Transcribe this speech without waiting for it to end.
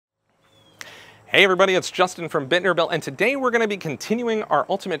Hey everybody, it's Justin from Buildout, and today we're going to be continuing our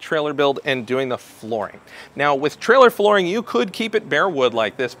ultimate trailer build and doing the flooring. Now with trailer flooring, you could keep it bare wood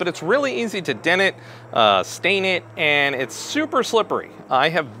like this, but it's really easy to dent it, stain it, and it's super slippery. I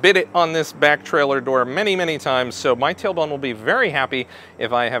have bit it on this back trailer door many times, so my tailbone will be very happy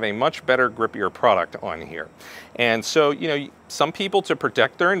if I have a much better, grippier product on here. And so, you know, some people, to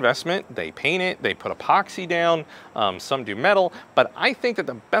protect their investment, they paint it, they put epoxy down, some do metal, but I think that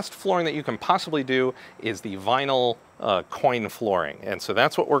the best flooring that you can possibly do is the vinyl coin flooring. And so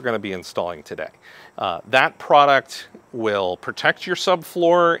that's what we're going to be installing today. That product will protect your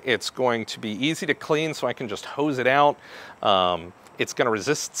subfloor. It's going to be easy to clean, so I can just hose it out. It's going to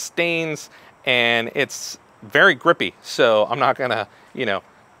resist stains, and it's very grippy, so I'm not going to, you know,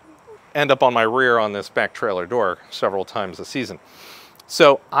 end up on my rear on this back trailer door several times a season.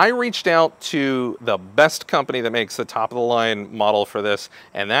 So I reached out to the best company that makes the top of the line model for this,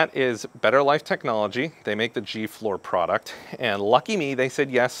 and that is Better Life Technology. They make the G-Floor product, and lucky me, they said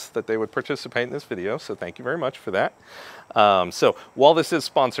yes, that they would participate in this video, so thank you very much for that. So while this is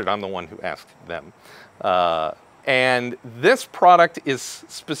sponsored, I'm the one who asked them. And this product is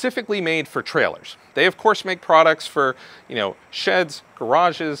specifically made for trailers. They of course make products for, you know, sheds,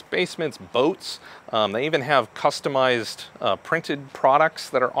 garages, basements, boats. They even have customized printed products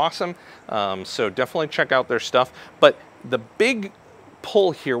that are awesome. So definitely check out their stuff. But the big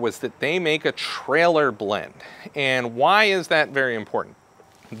pull here was that they make a trailer blend. And why is that very important?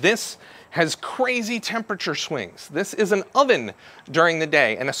 This has crazy temperature swings. This is an oven during the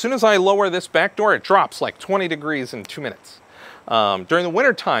day, and as soon as I lower this back door, it drops like 20 degrees in 2 minutes. During the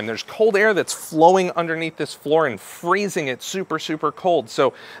winter time, there's cold air that's flowing underneath this floor and freezing it super cold.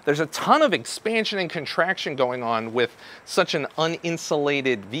 So there's a ton of expansion and contraction going on with such an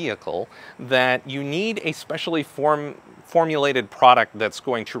uninsulated vehicle that you need a specially formulated product that's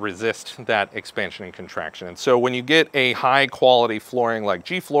going to resist that expansion and contraction. And so when you get a high quality flooring like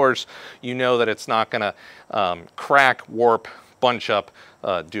G-Floors, you know that it's not gonna crack, warp, bunch up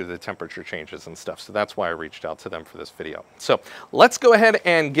due to the temperature changes and stuff. So that's why I reached out to them for this video. So let's go ahead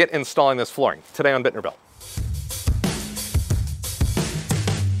and get installing this flooring today on Built.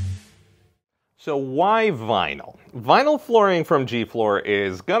 So why vinyl? Vinyl flooring from G-Floor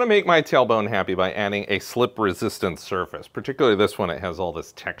is gonna make my tailbone happy by adding a slip-resistant surface. Particularly this one, it has all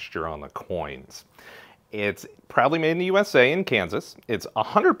this texture on the coins. It's proudly made in the USA in Kansas. It's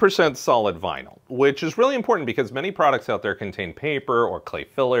 100% solid vinyl, which is really important because many products out there contain paper or clay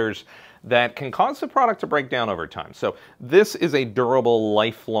fillers that can cause the product to break down over time. So this is a durable,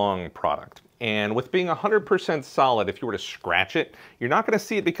 lifelong product. And with being 100% solid, if you were to scratch it, you're not going to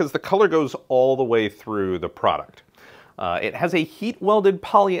see it because the color goes all the way through the product. It has a heat-welded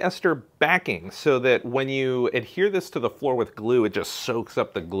polyester backing so that when you adhere this to the floor with glue, it just soaks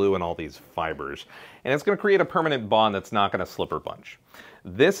up the glue and all these fibers. And it's going to create a permanent bond that's not going to slip or bunch.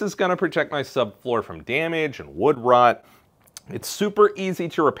 This is going to protect my subfloor from damage and wood rot. It's super easy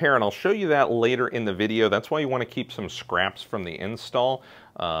to repair, and I'll show you that later in the video. That's why you want to keep some scraps from the install,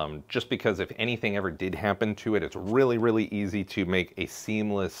 just because if anything ever did happen to it, it's really easy to make a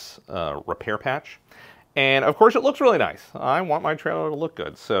seamless repair patch. And of course, it looks really nice. I want my trailer to look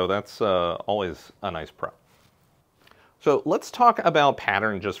good, so that's always a nice pro. So let's talk about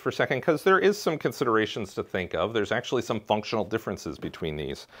pattern just for a second, because there is some considerations to think of. There's actually some functional differences between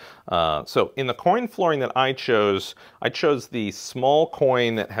these. So in the coin flooring that I chose the small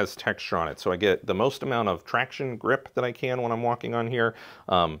coin that has texture on it, so I get the most amount of traction grip that I can when I'm walking on here.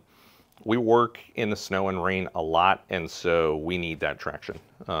 We work in the snow and rain a lot, and so we need that traction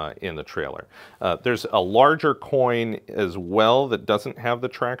in the trailer. There's a larger coin as well that doesn't have the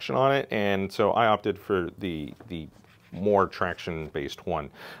traction on it, and so I opted for the more traction-based one.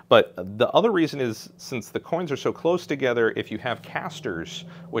 But the other reason is, since the coins are so close together, if you have casters,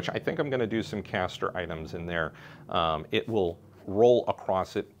 which I think I'm going to do some caster items in there, it will roll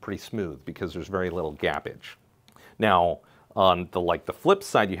across it pretty smooth because there's very little gappage. Now, on the flip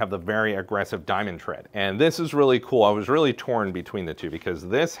side, you have the very aggressive diamond tread. And this is really cool. I was really torn between the two because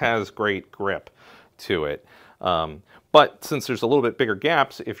this has great grip to it. But since there's a little bit bigger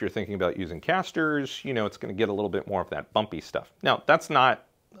gaps, if you're thinking about using casters, you know, it's going to get a little bit more of that bumpy stuff. Now, that's not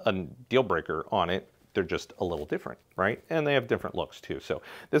a deal breaker on it. They're just a little different, right? And they have different looks too. So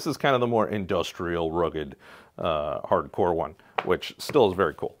this is kind of the more industrial, rugged, hardcore one, which still is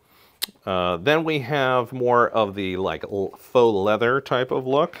very cool. Then we have more of the like faux leather type of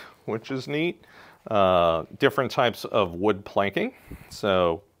look, which is neat. Different types of wood planking.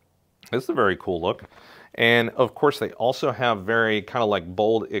 So this is a very cool look. And of course they also have very kind of like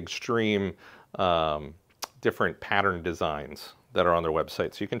bold, extreme, different pattern designs that are on their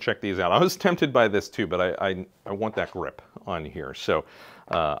website. So you can check these out. I was tempted by this too, but I want that grip on here. So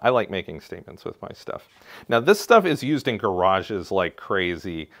I like making statements with my stuff. Now this stuff is used in garages like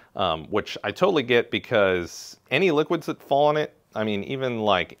crazy, which I totally get because any liquids that fall on it, I mean, even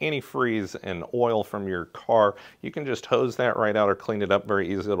like antifreeze and oil from your car, you can just hose that right out or clean it up very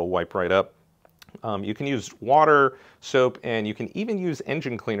easily. It'll wipe right up. You can use water, soap, and you can even use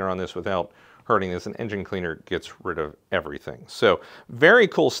engine cleaner on this without hurting this. An engine cleaner gets rid of everything. So very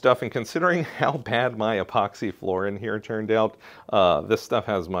cool stuff, and considering how bad my epoxy floor in here turned out, this stuff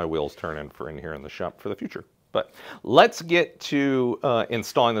has my wheels turning for in here in the shop for the future. But let's get to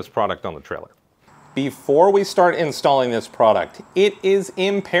installing this product on the trailer. Before we start installing this product, it is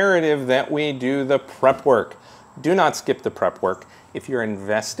imperative that we do the prep work. Do not skip the prep work. If you're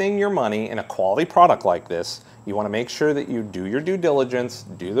investing your money in a quality product like this, you want to make sure that you do your due diligence,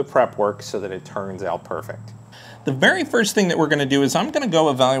 do the prep work so that it turns out perfect. The very first thing that we're going to do is I'm going to go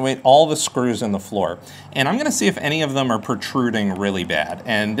evaluate all the screws in the floor, and I'm going to see if any of them are protruding really bad.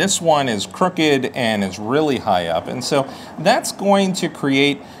 And this one is crooked and is really high up, and so that's going to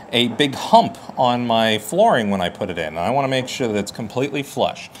create a big hump on my flooring when I put it in. And I want to make sure that it's completely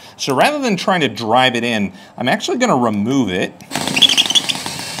flush. So rather than trying to drive it in, I'm actually going to remove it.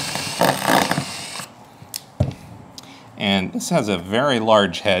 And this has a very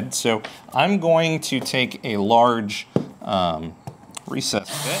large head, so I'm going to take a large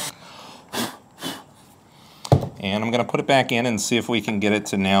recess bit, and I'm going to put it back in and see if we can get it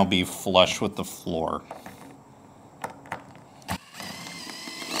to now be flush with the floor.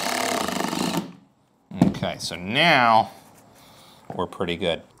 Okay, so now we're pretty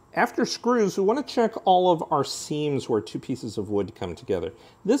good. After screws, we want to check all of our seams where two pieces of wood come together.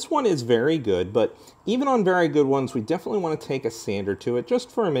 This one is very good, but even on very good ones, we definitely want to take a sander to it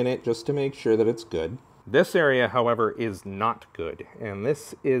just for a minute, just to make sure that it's good. This area, however, is not good, and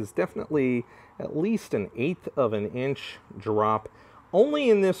this is definitely at least 1/8 of an inch drop, only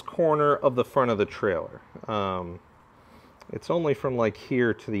in this corner of the front of the trailer. It's only from like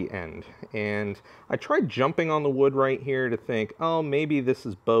here to the end. And I tried jumping on the wood right here to think, oh, maybe this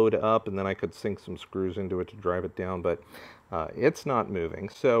is bowed up and then I could sink some screws into it to drive it down, but it's not moving.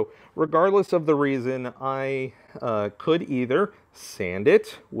 So regardless of the reason, I could either sand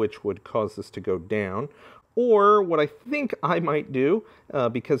it, which would cause this to go down, or what I think I might do,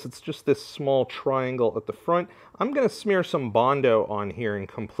 because it's just this small triangle at the front, I'm going to smear some Bondo on here and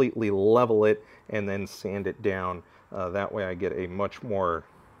completely level it and then sand it down. That way I get a much more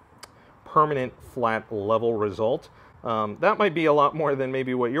permanent, flat, level result. That might be a lot more than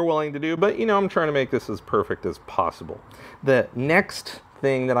maybe what you're willing to do, but you know, I'm trying to make this as perfect as possible. The next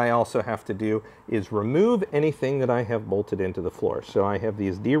thing that I also have to do is remove anything that I have bolted into the floor. So I have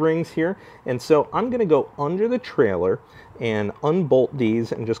these D-rings here, and so I'm going to go under the trailer and unbolt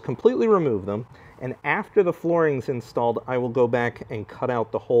these and just completely remove them. And after the flooring's installed, I will go back and cut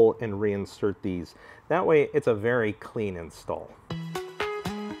out the hole and reinsert these. That way, it's a very clean install.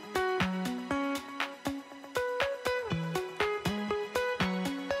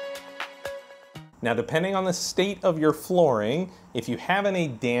 Now, depending on the state of your flooring, if you have any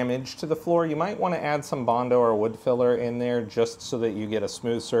damage to the floor, you might want to add some Bondo or wood filler in there just so that you get a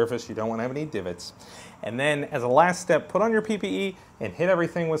smooth surface. You don't want to have any divots. And then as a last step, put on your PPE and hit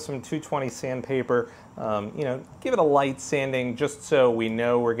everything with some 220 sandpaper. You know, give it a light sanding just so we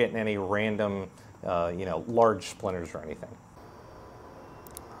know we're getting any random, you know, large splinters or anything.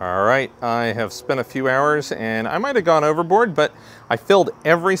 All right, I have spent a few hours and I might have gone overboard, but I filled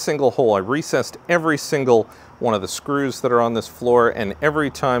every single hole. I recessed every single one of the screws that are on this floor, and every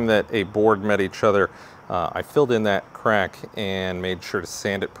time that a board met each other, I filled in that crack and made sure to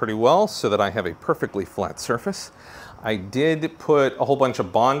sand it pretty well so that I have a perfectly flat surface. I did put a whole bunch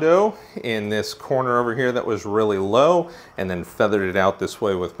of Bondo in this corner over here that was really low, and then feathered it out this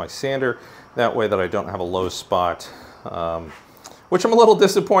way with my sander. That way that I don't have a low spot. Which I'm a little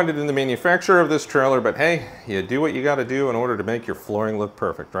disappointed in the manufacturer of this trailer, but hey, you do what you gotta do in order to make your flooring look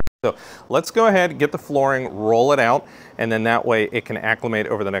perfect, right? So let's go ahead, get the flooring, roll it out, and then that way it can acclimate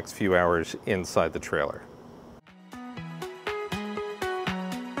over the next few hours inside the trailer.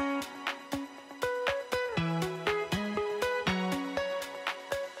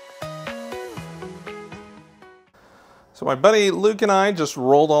 So my buddy Luke and I just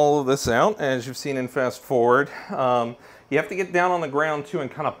rolled all of this out, as you've seen in Fast Forward. You have to get down on the ground too and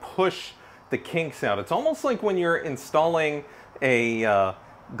kind of push the kinks out. It's almost like when you're installing a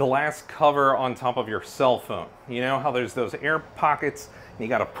glass cover on top of your cell phone. You know how there's those air pockets and you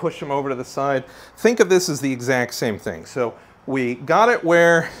got to push them over to the side? Think of this as the exact same thing. So we got it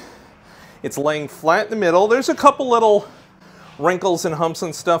where it's laying flat in the middle. There's a couple little wrinkles and humps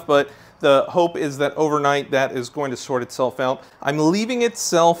and stuff, but the hope is that overnight that is going to sort itself out. I'm leaving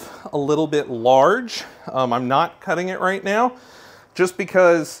itself a little bit large. I'm not cutting it right now just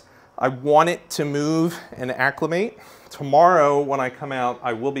because I want it to move and acclimate. Tomorrow when I come out,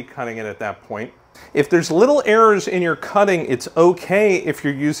 I will be cutting it at that point. If there's little errors in your cutting, it's okay if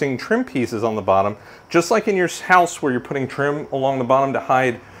you're using trim pieces on the bottom, just like in your house where you're putting trim along the bottom to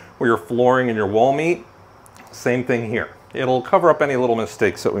hide where your flooring and your wall meet. Same thing here. It'll cover up any little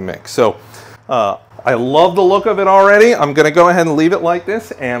mistakes that we make. So I love the look of it already. I'm gonna go ahead and leave it like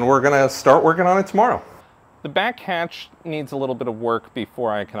this, and we're gonna start working on it tomorrow. The back hatch needs a little bit of work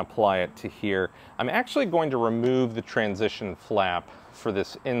before I can apply it to here. I'm actually going to remove the transition flap for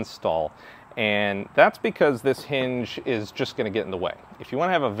this install, and that's because this hinge is just going to get in the way. If you want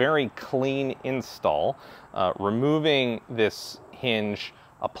to have a very clean install, removing this hinge,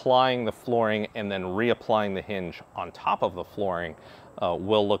 applying the flooring, and then reapplying the hinge on top of the flooring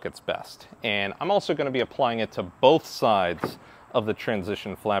will look its best. And I'm also going to be applying it to both sides of the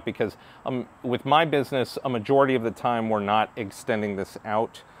transition flap because with my business, a majority of the time we're not extending this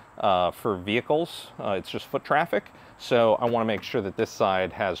out for vehicles. It's just foot traffic. So I want to make sure that this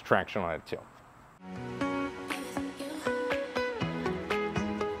side has traction on it too.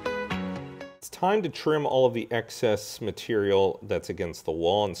 It's time to trim all of the excess material that's against the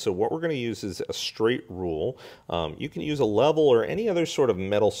wall. And so what we're going to use is a straight rule. You can use a level or any other sort of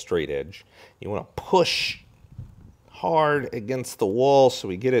metal straight edge. You want to push hard against the wall so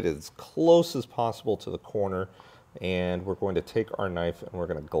we get it as close as possible to the corner, and we're going to take our knife and we're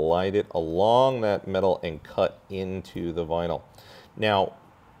going to glide it along that metal and cut into the vinyl. Now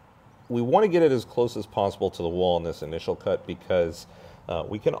we want to get it as close as possible to the wall in this initial cut because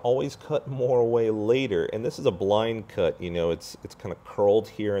we can always cut more away later, and this is a blind cut. You know, it's kind of curled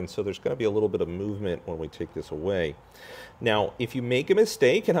here, and so there's going to be a little bit of movement when we take this away. Now if you make a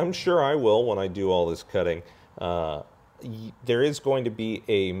mistake, and I'm sure I will when I do all this cutting, there is going to be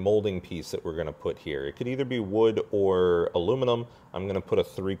a molding piece that we're going to put here. It could either be wood or aluminum. I'm going to put a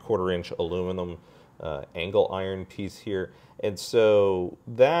 3/4 inch aluminum angle iron piece here, and so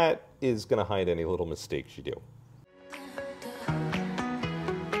that is going to hide any little mistakes you do.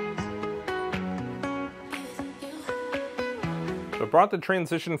 I brought the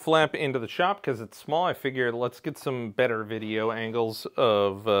transition flap into the shop because it's small. I figured let's get some better video angles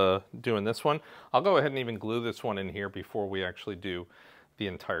of doing this one. I'll go ahead and even glue this one in here before we actually do the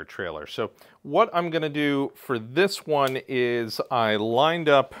entire trailer. So what I'm going to do for this one is I lined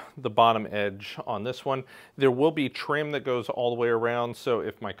up the bottom edge on this one. There will be trim that goes all the way around, so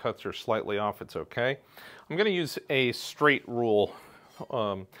if my cuts are slightly off, it's okay. I'm going to use a straight rule.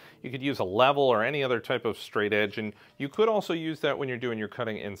 You could use a level or any other type of straight edge, and you could also use that when you're doing your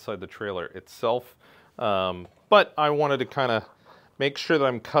cutting inside the trailer itself. But I wanted to kind of make sure that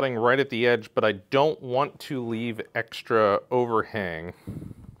I'm cutting right at the edge, but I don't want to leave extra overhang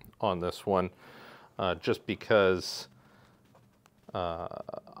on this one just because I'm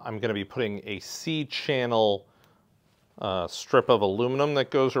going to be putting a C-channel strip of aluminum that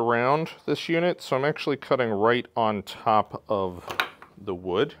goes around this unit. So I'm actually cutting right on top of the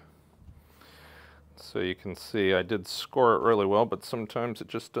wood. So you can see I did score it really well, but sometimes it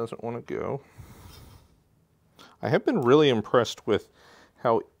just doesn't want to go. I have been really impressed with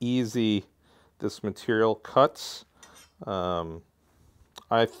how easy this material cuts.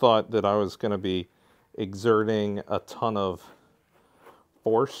 I thought that I was going to be exerting a ton of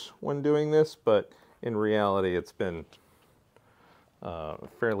force when doing this, but in reality it's been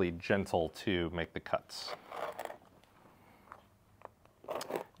fairly gentle to make the cuts.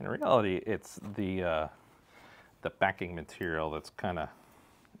 In reality, it's the backing material that's kind of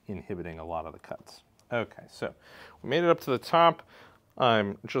inhibiting a lot of the cuts. Okay, so we made it up to the top.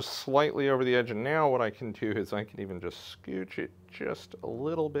 I'm just slightly over the edge, and now what I can do is I can even just scooch it just a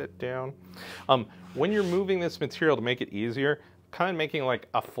little bit down. When you're moving this material to make it easier, kind of making like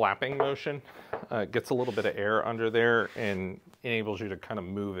a flapping motion, gets a little bit of air under there and enables you to kind of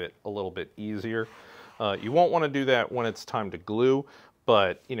move it a little bit easier. You won't want to do that when it's time to glue,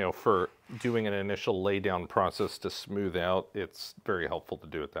 but you know, for doing an initial lay down process to smooth out, it's very helpful to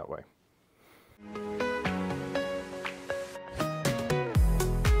do it that way.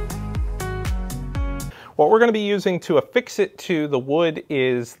 What we're going to be using to affix it to the wood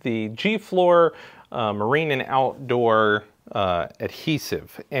is the G-Floor Marine and Outdoor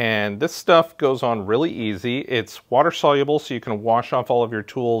adhesive, and this stuff goes on really easy. It's water soluble, so you can wash off all of your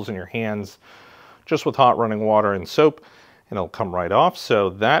tools and your hands just with hot running water and soap, and it'll come right off. So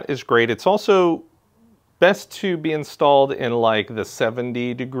that is great. It's also best to be installed in like the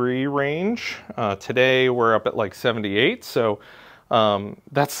 70-degree range. Today we're up at like 78, so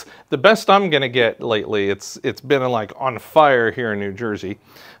that's the best I'm gonna get lately. It's been like on fire here in New Jersey.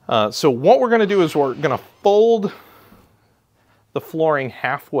 So what we're gonna do is we're gonna fold the flooring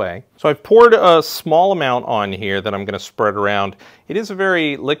halfway. So I've poured a small amount on here that I'm gonna spread around. It is a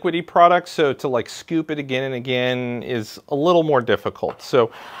very liquidy product, so to like scoop it again and again is a little more difficult. So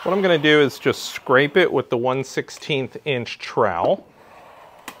what I'm gonna do is just scrape it with the 1/16 inch trowel.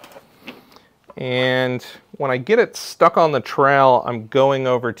 And when I get it stuck on the trowel, I'm going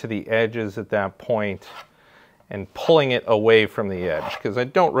over to the edges at that point and pulling it away from the edge, because I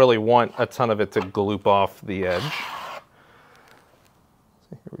don't really want a ton of it to gloop off the edge.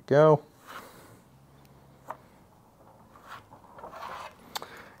 So here we go.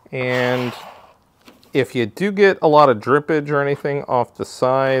 And if you do get a lot of drippage or anything off the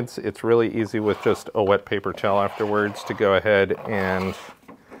sides, it's really easy with just a wet paper towel afterwards to go ahead and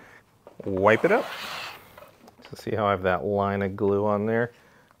wipe it up. So see how I have that line of glue on there?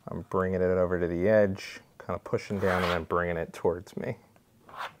 I'm bringing it over to the edge, kind of pushing down and then bringing it towards me.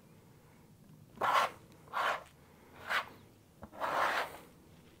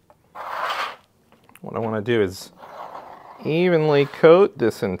 What I want to do is evenly coat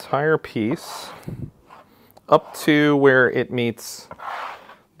this entire piece up to where it meets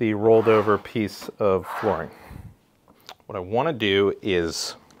the rolled over piece of flooring. What I want to do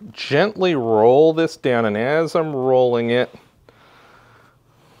is gently roll this down, and as I'm rolling it,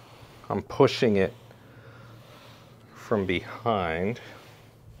 I'm pushing it from behind.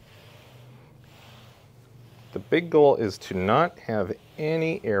 The big goal is to not have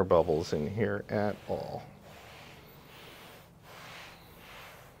any air bubbles in here at all.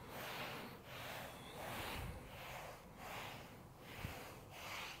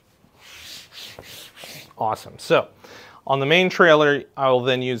 Awesome. So on the main trailer, I will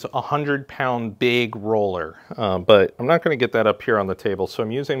then use a 100-pound big roller, but I'm not going to get that up here on the table, so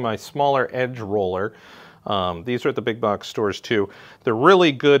I'm using my smaller edge roller. These are at the big box stores too. They're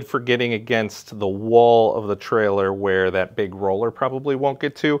really good for getting against the wall of the trailer where that big roller probably won't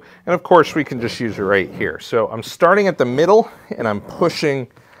get to. And of course, we can just use it right here. So I'm starting at the middle and I'm pushing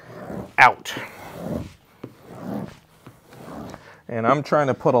out. And I'm trying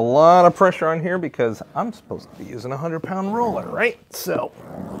to put a lot of pressure on here because I'm supposed to be using a 100-pound roller, right? So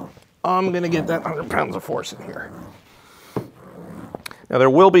I'm gonna get that 100 pounds of force in here. Now there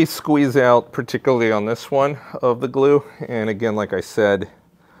will be squeeze out, particularly on this one, of the glue. And again, like I said,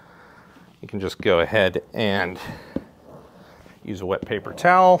 you can just go ahead and use a wet paper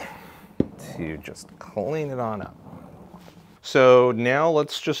towel to just clean it on up. So now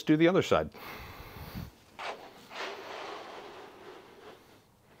let's just do the other side.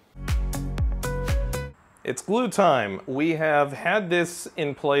 It's glue time. We have had this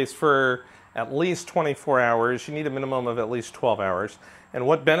in place for at least 24 hours. You need a minimum of at least 12 hours. And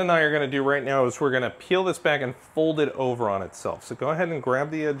what Ben and I are going to do right now is we're going to peel this back and fold it over on itself. So go ahead and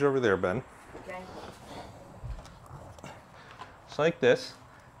grab the edge over there, Ben. Okay. Just like this.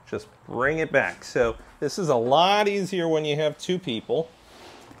 Just bring it back. So this is a lot easier when you have two people.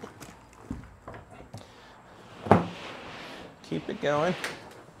 Keep it going.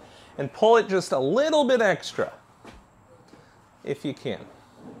 And pull it just a little bit extra, if you can.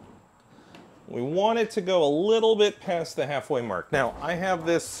 We want it to go a little bit past the halfway mark. Now, I have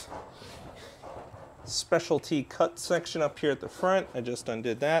this specialty cut section up here at the front. I just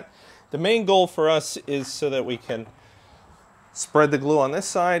undid that. The main goal for us is so that we can spread the glue on this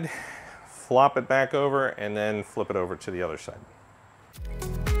side, flop it back over, and then flip it over to the other side.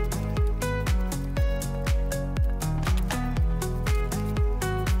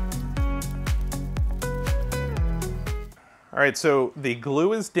 All right, so the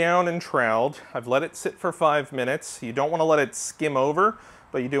glue is down and troweled. I've let it sit for 5 minutes. You don't want to let it skim over,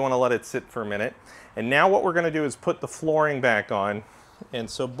 but you do want to let it sit for a minute. And now what we're going to do is put the flooring back on. And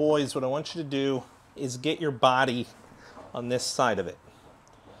so boys, what I want you to do is get your body on this side of it.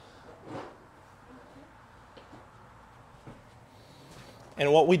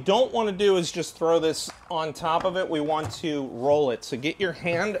 And what we don't want to do is just throw this on top of it. We want to roll it. So get your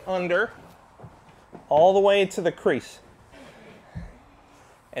hand under all the way to the crease.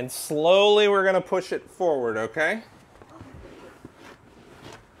 And slowly we're going to push it forward, okay?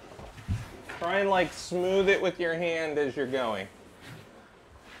 Try and like smooth it with your hand as you're going.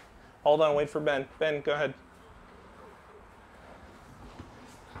 Hold on, wait for Ben. Ben, go ahead.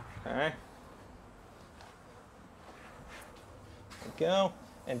 Okay. There we go.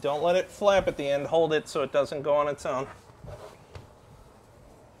 And don't let it flap at the end. Hold it so it doesn't go on its own.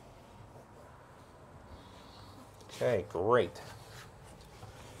 Okay, great.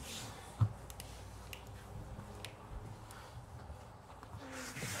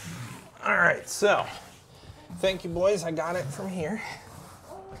 All right, so thank you, boys. I got it from here.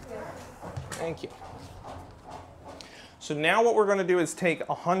 Thank you. So now what we're going to do is take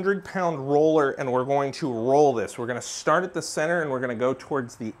a 100-pound roller and we're going to roll this. We're going to start at the center and we're going to go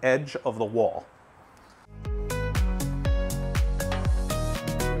towards the edge of the wall.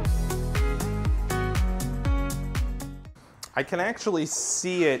 I can actually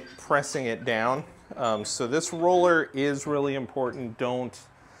see it pressing it down. So this roller is really important. Don't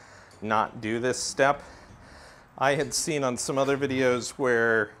not do this step. I had seen on some other videos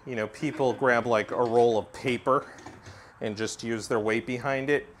where, you know, people grab like a roll of paper and just use their weight behind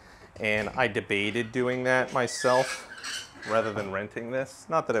it. And I debated doing that myself rather than renting this.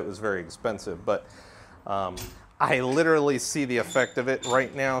 Not that it was very expensive, but I literally see the effect of it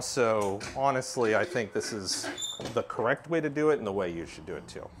right now. So honestly, I think this is the correct way to do it and the way you should do it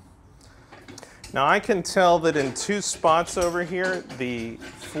too. Now I can tell that in two spots over here, the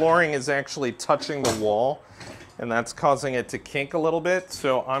flooring is actually touching the wall and that's causing it to kink a little bit.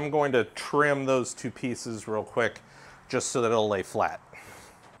 So I'm going to trim those two pieces real quick just so that it'll lay flat.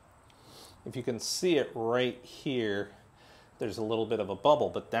 If you can see it right here, there's a little bit of a bubble,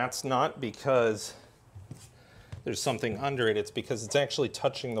 but that's not because there's something under it. It's because it's actually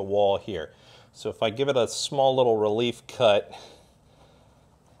touching the wall here. So if I give it a small little relief cut,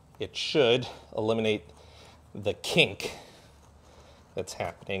 it should eliminate the kink that's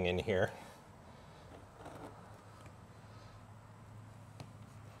happening in here.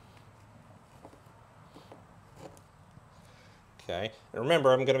 Okay, and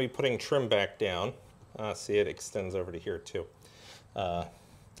remember, I'm going to be putting trim back down. See, it extends over to here too.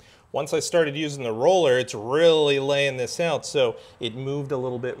 Once I started using the roller, it's really laying this out, so it moved a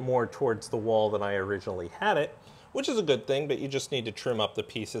little bit more towards the wall than I originally had it, which is a good thing, but you just need to trim up the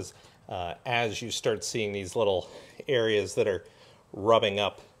pieces as you start seeing these little areas that are rubbing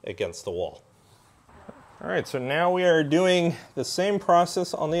up against the wall. All right, so now we are doing the same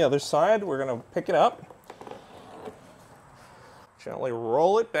process on the other side. We're going to pick it up. Gently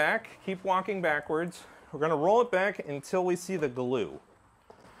roll it back, keep walking backwards. We're going to roll it back until we see the glue.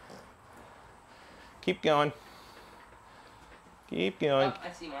 Keep going. Keep going. Oh,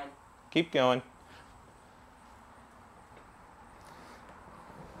 I see mine. Keep going.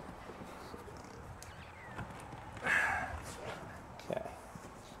 Okay.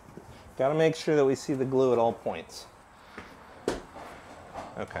 Got to make sure that we see the glue at all points.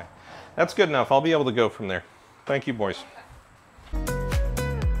 Okay. That's good enough. I'll be able to go from there. Thank you, boys.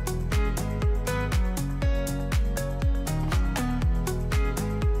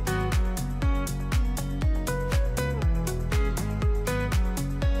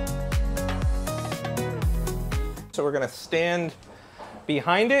 So we're going to stand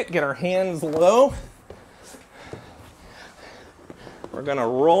behind it, get our hands low. We're going to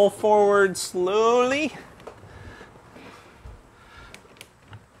roll forward slowly.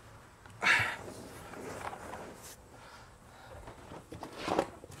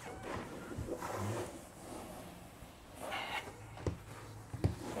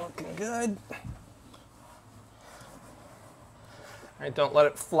 Looking good. All right, don't let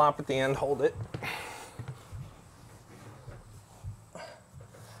it flop at the end, hold it.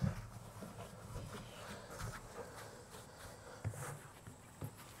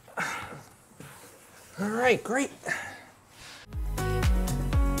 All right, great.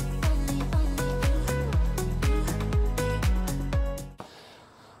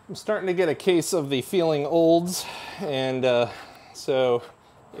 I'm starting to get a case of the feeling olds, and so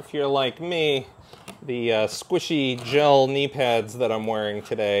if you're like me, the squishy gel knee pads that I'm wearing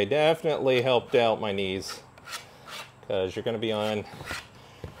today definitely helped out my knees, because you're going to be on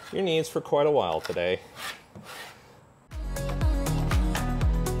your knees for quite a while today.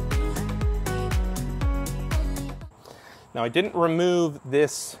 Now I didn't remove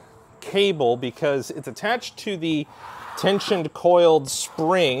this cable because it's attached to the tensioned coiled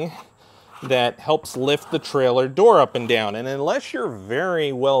spring that helps lift the trailer door up and down. And unless you're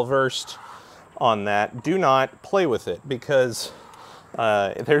very well versed on that, do not play with it, because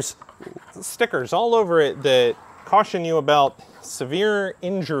there's stickers all over it that caution you about severe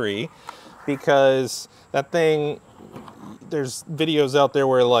injury, because that thing, there's videos out there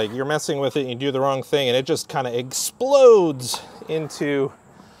where like you're messing with it and you do the wrong thing and it just kind of explodes into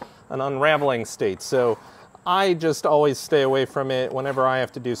an unraveling state. So I just always stay away from it. Whenever I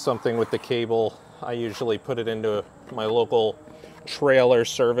have to do something with the cable, I usually put it into my local trailer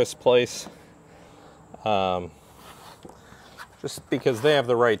service place, just because they have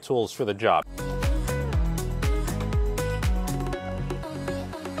the right tools for the job.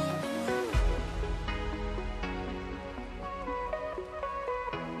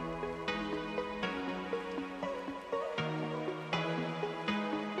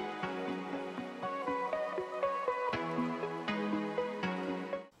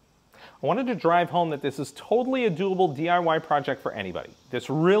 I wanted to drive home that this is totally a doable DIY project for anybody. This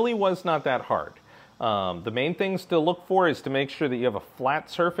really was not that hard. The main things to look for is to make sure that you have a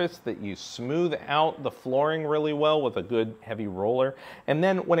flat surface, that you smooth out the flooring really well with a good heavy roller. And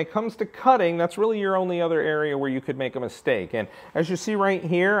then when it comes to cutting, that's really your only other area where you could make a mistake. And as you see right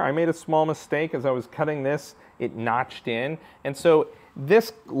here, I made a small mistake as I was cutting this. It notched in. And so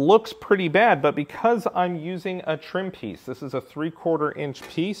this looks pretty bad, but because I'm using a trim piece, this is a 3/4 inch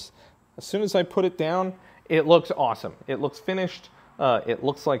piece, as soon as I put it down, it looks awesome. It looks finished. It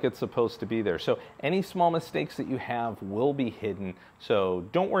looks like it's supposed to be there. So any small mistakes that you have will be hidden. So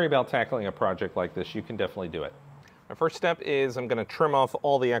don't worry about tackling a project like this. You can definitely do it. My first step is I'm going to trim off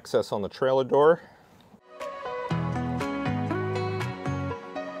all the excess on the trailer door.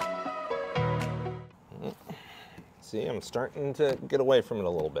 See, I'm starting to get away from it a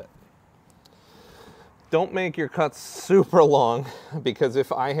little bit. Don't make your cuts super long, because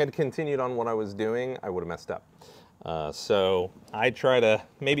if I had continued on what I was doing, I would have messed up. So I try to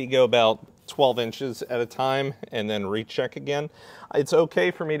maybe go about 12 inches at a time and then recheck again. It's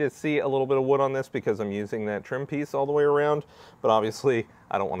okay for me to see a little bit of wood on this because I'm using that trim piece all the way around, but obviously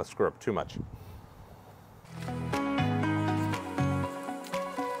I don't want to screw up too much.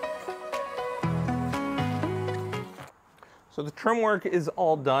 So the trim work is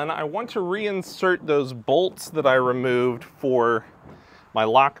all done. I want to reinsert those bolts that I removed for my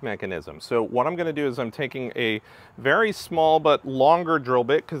lock mechanism. So what I'm going to do is I'm taking a very small but longer drill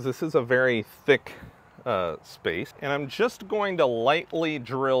bit, because this is a very thick space, and I'm just going to lightly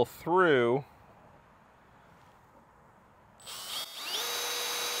drill through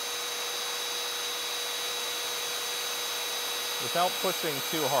without pushing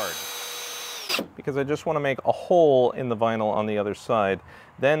too hard, because I just want to make a hole in the vinyl on the other side.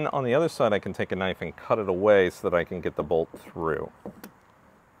 Then on the other side I can take a knife and cut it away so that I can get the bolt through.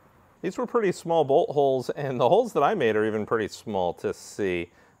 These were pretty small bolt holes, and the holes that I made are even pretty small to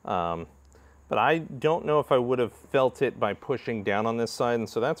see. But I don't know if I would have felt it by pushing down on this side, and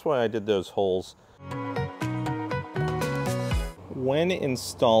so that's why I did those holes. When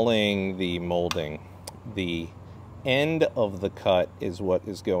installing the molding, the end of the cut is what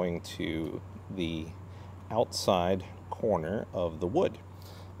is going to the outside corner of the wood.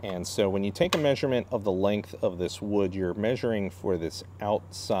 And so when you take a measurement of the length of this wood, you're measuring for this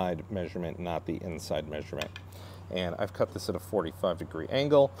outside measurement, not the inside measurement. And I've cut this at a 45-degree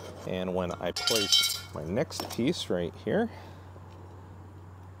angle, and when I place my next piece right here,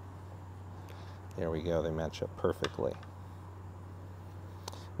 there we go, they match up perfectly.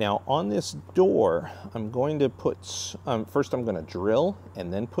 Now on this door, I'm going to put, first I'm going to drill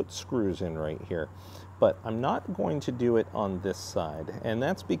and then put screws in right here. But I'm not going to do it on this side, and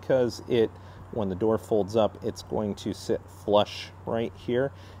that's because when the door folds up, it's going to sit flush right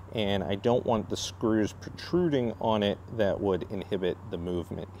here, and I don't want the screws protruding on it that would inhibit the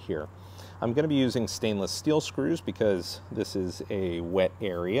movement here. I'm going to be using stainless steel screws because this is a wet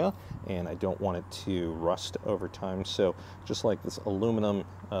area and I don't want it to rust over time. So just like this aluminum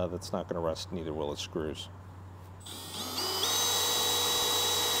that's not going to rust, neither will the screws.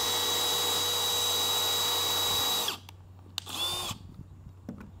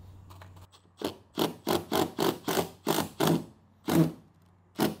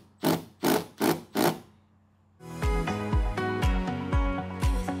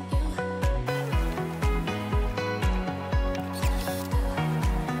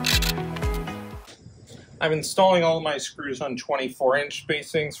 I'm installing all of my screws on 24-inch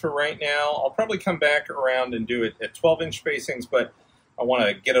spacings for right now. I'll probably come back around and do it at 12-inch spacings, but I want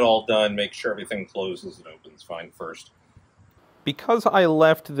to get it all done, make sure everything closes and opens fine first. Because I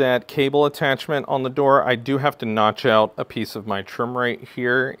left that cable attachment on the door, I do have to notch out a piece of my trim right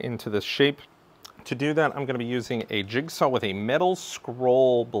here into this shape. To do that, I'm going to be using a jigsaw with a metal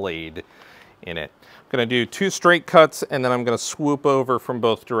scroll blade in it. I'm going to do 2 straight cuts, and then I'm going to swoop over from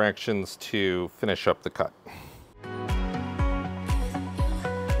both directions to finish up the cut.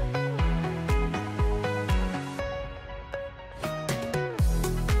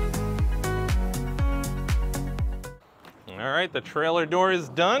 All right, the trailer door is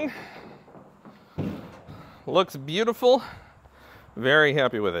done. Looks beautiful. Very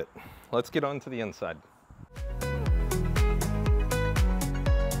happy with it. Let's get on to the inside.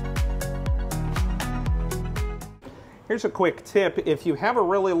 Here's a quick tip. If you have a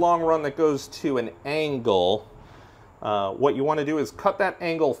really long run that goes to an angle, what you want to do is cut that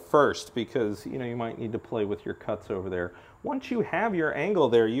angle first, because you might need to play with your cuts over there. Once you have your angle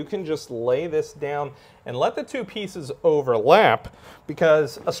there, you can just lay this down and let the 2 pieces overlap,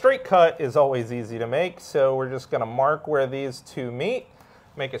 because a straight cut is always easy to make. So we're just going to mark where these 2 meet,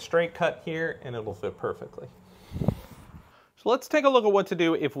 make a straight cut here and it'll fit perfectly. So let's take a look at what to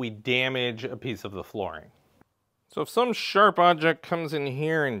do if we damage a piece of the flooring. So if some sharp object comes in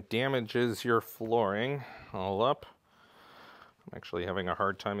here and damages your flooring all up, I'm actually having a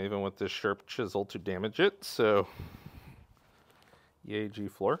hard time even with this sharp chisel to damage it, so yay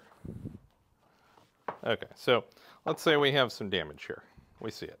G-Floor. Okay, so let's say we have some damage here. We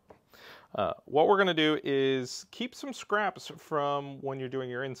see it. What we're going to do is keep some scraps from when you're doing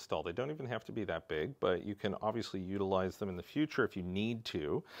your install. They don't even have to be that big, but you can obviously utilize them in the future if you need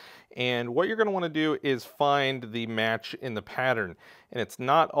to. And what you're going to want to do is find the match in the pattern. And it's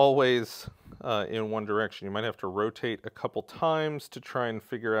not always in one direction. You might have to rotate a couple times to try and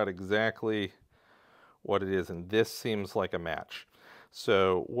figure out exactly what it is. And this seems like a match.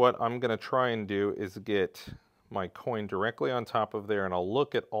 So what I'm going to try and do is get my coin directly on top of there, and I'll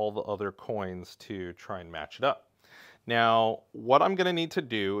look at all the other coins to try and match it up. Now, what I'm going to need to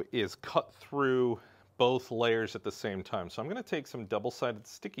do is cut through both layers at the same time. So I'm going to take some double-sided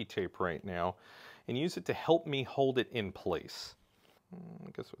sticky tape right now and use it to help me hold it in place.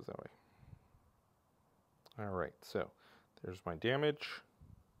 I guess it was that way. All right, so there's my damage.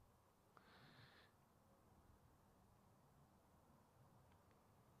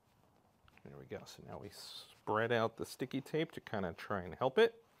 There we go. So now we spread out the sticky tape to kind of try and help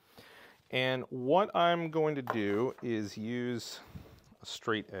it. And what I'm going to do is use a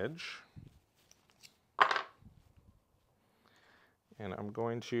straight edge. And I'm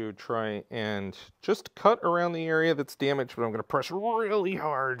going to try and just cut around the area that's damaged, but I'm going to press really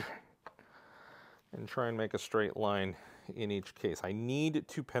hard and try and make a straight line in each case. I need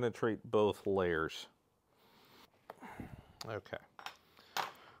to penetrate both layers. Okay.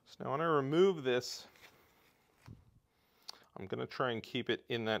 So now when I remove this, I'm going to try and keep it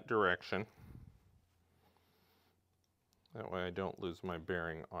in that direction. That way I don't lose my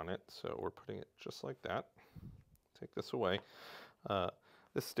bearing on it. So we're putting it just like that. Take this away.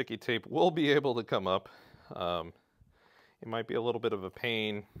 This sticky tape will be able to come up. It might be a little bit of a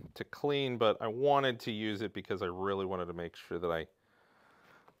pain to clean, but I wanted to use it because I really wanted to make sure that I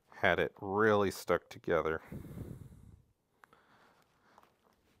had it really stuck together.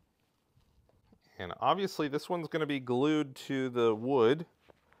 And obviously this one's going to be glued to the wood.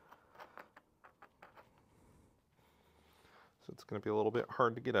 So it's going to be a little bit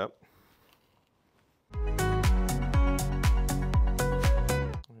hard to get up.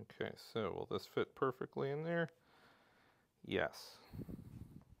 Okay, so will this fit perfectly in there? Yes.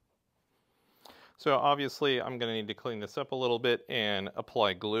 So obviously I'm going to need to clean this up a little bit and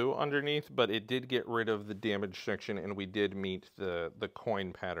apply glue underneath, but it did get rid of the damaged section and we did meet the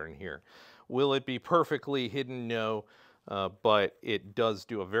coin pattern here. Will it be perfectly hidden? No, but it does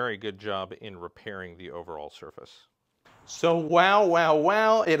do a very good job in repairing the overall surface. So wow, wow,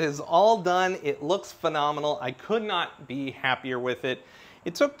 wow, it is all done. It looks phenomenal. I could not be happier with it.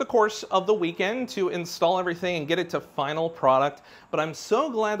 It took the course of the weekend to install everything and get it to final product, but I'm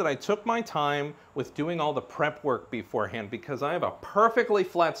so glad that I took my time with doing all the prep work beforehand because I have a perfectly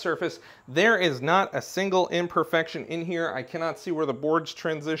flat surface. There is not a single imperfection in here. I cannot see where the boards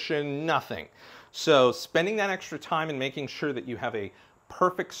transition, nothing. So spending that extra time and making sure that you have a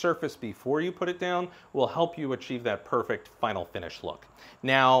perfect surface before you put it down will help you achieve that perfect final finish look.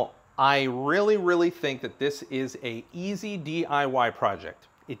 Now, I really think that this is an easy DIY project.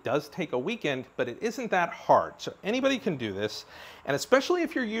 It does take a weekend, but it isn't that hard. So anybody can do this. And especially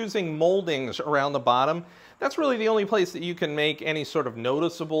if you're using moldings around the bottom, that's really the only place that you can make any sort of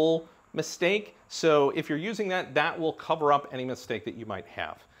noticeable mistake. So if you're using that, that will cover up any mistake that you might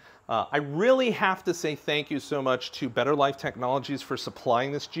have. I really have to say thank you so much to Better Life Technologies for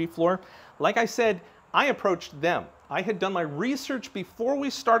supplying this G-Floor. Like I said, I approached them. I had done my research before we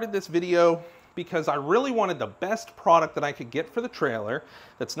started this video because I really wanted the best product that I could get for the trailer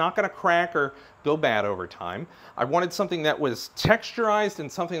that's not going to crack or go bad over time. I wanted something that was texturized and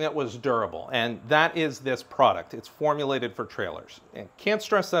something that was durable, and that is this product. It's formulated for trailers. And can't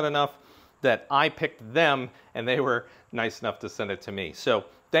stress that enough that I picked them and they were nice enough to send it to me. So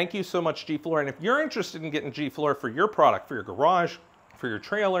thank you so much, G-Floor. And if you're interested in getting G-Floor for your product, for your garage, for your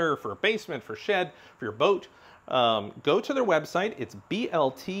trailer, for a basement, for shed, for your boat, go to their website. It's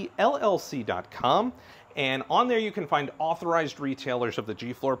bltllc.com, and on there you can find authorized retailers of the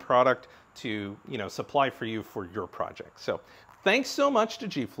G-Floor product to, supply for you for your project. So thanks so much to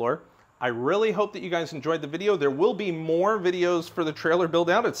G-Floor. I really hope that you guys enjoyed the video. There will be more videos for the trailer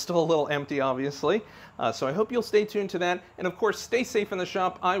build out. It's still a little empty, obviously. So I hope you'll stay tuned to that. And of course, stay safe in the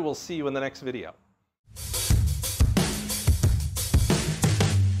shop. I will see you in the next video.